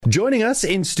Joining us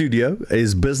in studio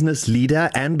is business leader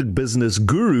and business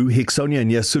guru Hixonia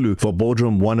Nyasulu for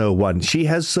Boardroom 101. She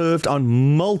has served on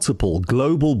multiple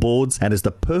global boards and is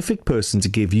the perfect person to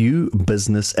give you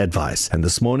business advice. And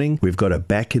this morning, we've got her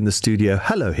back in the studio.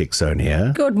 Hello,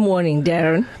 Hixonia. Good morning,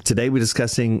 Darren. Today, we're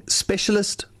discussing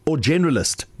specialist or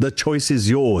generalist. The choice is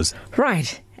yours.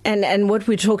 Right. And what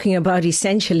we're talking about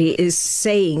essentially is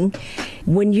saying,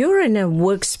 when you're in a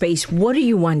workspace, what do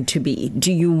you want to be?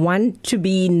 Do you want to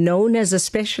be known as a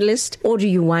specialist or do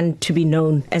you want to be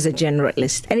known as a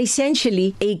generalist? And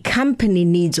essentially, a company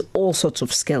needs all sorts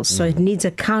of skills. So it needs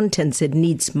accountants, it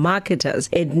needs marketers,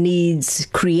 it needs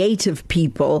creative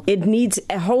people, it needs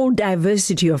a whole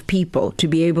diversity of people to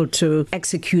be able to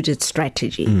execute its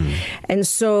strategy. And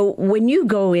so when you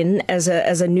go in as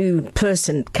a new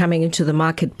person coming into the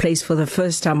marketplace for the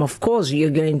first time, of course, you're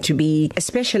going to be a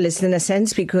specialist in a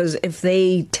sense, because if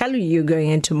they tell you you're going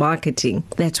into marketing,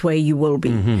 that's where you will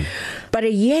be. But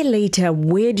a year later,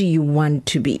 where do you want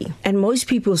to be? And most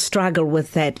people struggle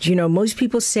with that. You know, most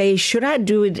people say, should I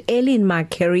do it early in my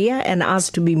career and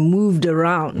ask to be moved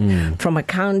around from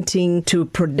accounting to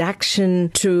production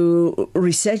to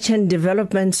research and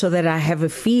development so that I have a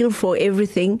feel for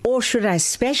everything? Or should I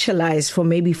specialize for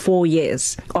maybe 4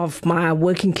 years of my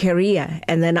working career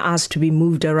and then ask to be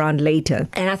moved around later?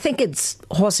 And I think it's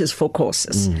horses for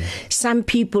courses. Some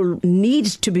people need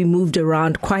to be moved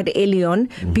around quite early on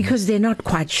because they're not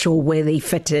quite sure where they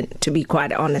fit in, to be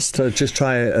quite honest. So just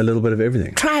try a little bit of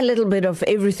everything. Try a little bit of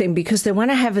everything because they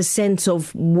want to have a sense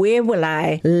of where will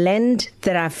I land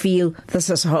that I feel this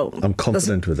is home. I'm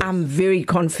confident with it. I'm very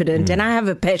confident and I have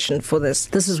a passion for this.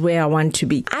 This is where I want to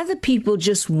be. Other people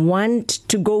just want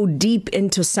to go deep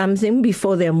into something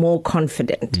before they're more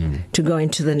confident to go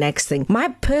into the next thing. My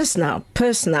personal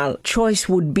choice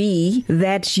would be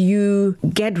that you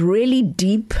get really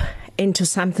deep into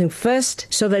something first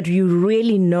so that you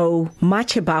really know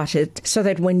much about it, so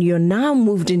that when you're now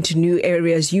moved into new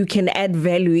areas, you can add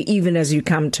value even as you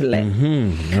come to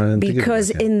learn.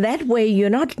 Because in that way, you're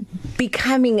not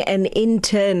becoming an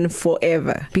intern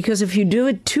forever. Because if you do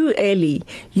it too early,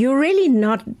 you're really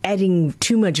not adding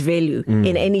too much value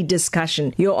in any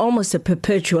discussion. You're almost a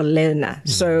perpetual learner.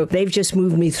 So they've just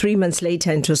moved me 3 months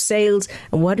later into sales.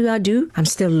 And what do? I'm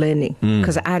still learning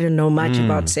because I don't know much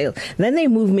about sales. Then they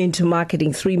move me into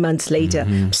marketing 3 months later.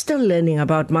 I'm still learning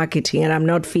about marketing and I'm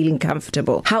not feeling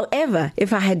comfortable. However,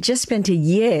 if I had just spent a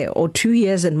year or 2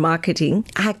 years in marketing,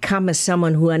 I come as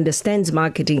someone who understands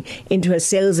marketing into a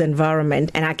sales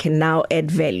environment and I can now add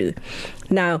value.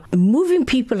 Now, moving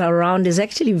people around is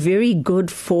actually very good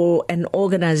for an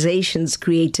organization's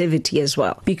creativity as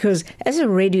well. Because as a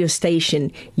radio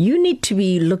station, you need to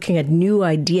be looking at new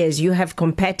ideas. You have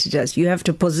competitors. You have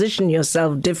to position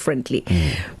yourself differently.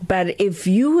 But if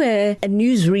you were a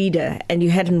newsreader and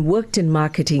you hadn't worked in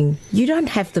marketing, you don't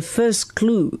have the first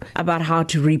clue about how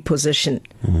to reposition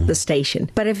the station.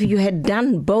 But if you had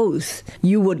done both,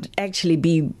 you would actually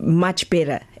be much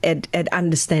better at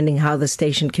understanding how the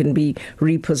station can be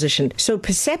repositioned. So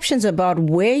perceptions about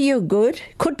where you're good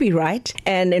could be right.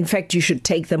 And in fact, you should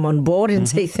take them on board and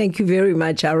say, thank you very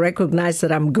much. I recognize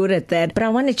that I'm good at that, but I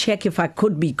want to check if I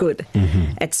could be good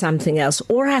at something else.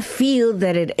 Or I feel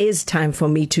that it is time for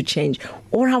me to change.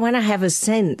 Or I want to have a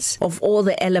sense of all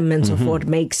the elements of what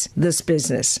makes this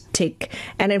business tick.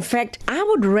 And in fact, I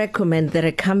would recommend that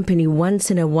a company once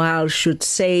in a while should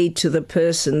say to the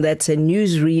person that's a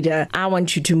newsreader, I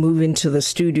want you to move into the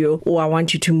studio, or I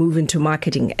want you to move into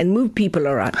marketing, and move people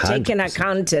around. 100%. Take an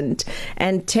accountant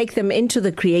and take them into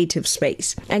the creative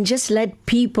space and just let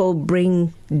people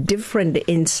bring different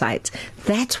insights.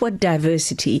 That's what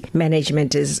diversity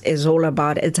management is all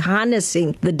about. It's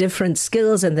harnessing the different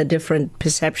skills and the different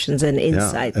perceptions and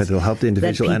insights. Yeah, it will help the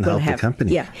individual and help the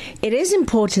company. Yeah, it is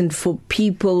important for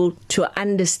people to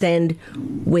understand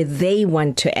where they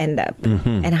want to end up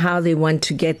and how they want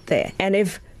to get there. And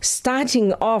if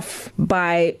starting off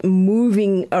by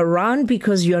moving around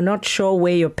because you're not sure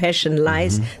where your passion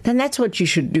lies, then that's what you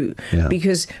should do. Yeah.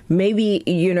 Because maybe,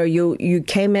 you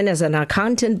came in as an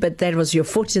accountant, but that was your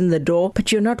foot in the door,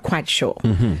 but you're not quite sure.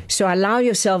 So allow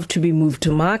yourself to be moved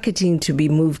to marketing, to be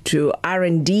moved to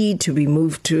R&D, to be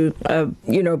moved to,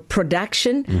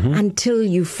 production until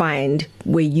you find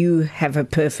where you have a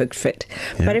perfect fit.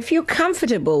 Yeah. But if you're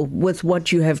comfortable with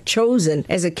what you have chosen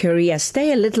as a career,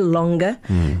 stay a little longer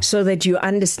so that you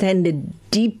understand it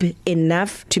deep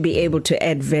enough to be able to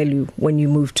add value when you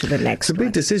move to the next It's a big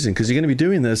one. decision because you're going to be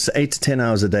doing this 8 to 10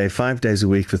 hours a day, 5 days a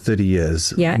week for 30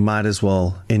 years. Yeah. Might as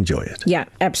well enjoy it. Yeah,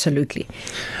 absolutely.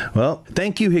 Well,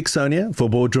 thank you, Hixonia, for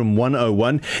Boardroom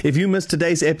 101. If you missed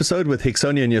today's episode with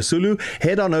Hixonia and Nyasulu,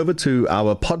 head on over to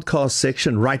our podcast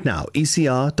section right now,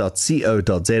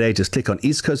 ecr.co.za. Just click on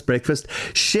East Coast Breakfast.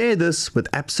 Share this with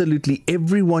absolutely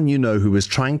everyone you know who is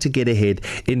trying to get ahead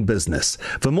in business.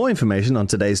 For more information on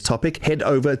today's topic, head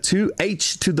over to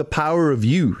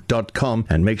htothepowerofyou.com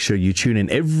and make sure you tune in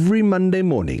every Monday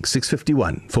morning,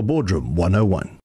 6:51 for Boardroom 101.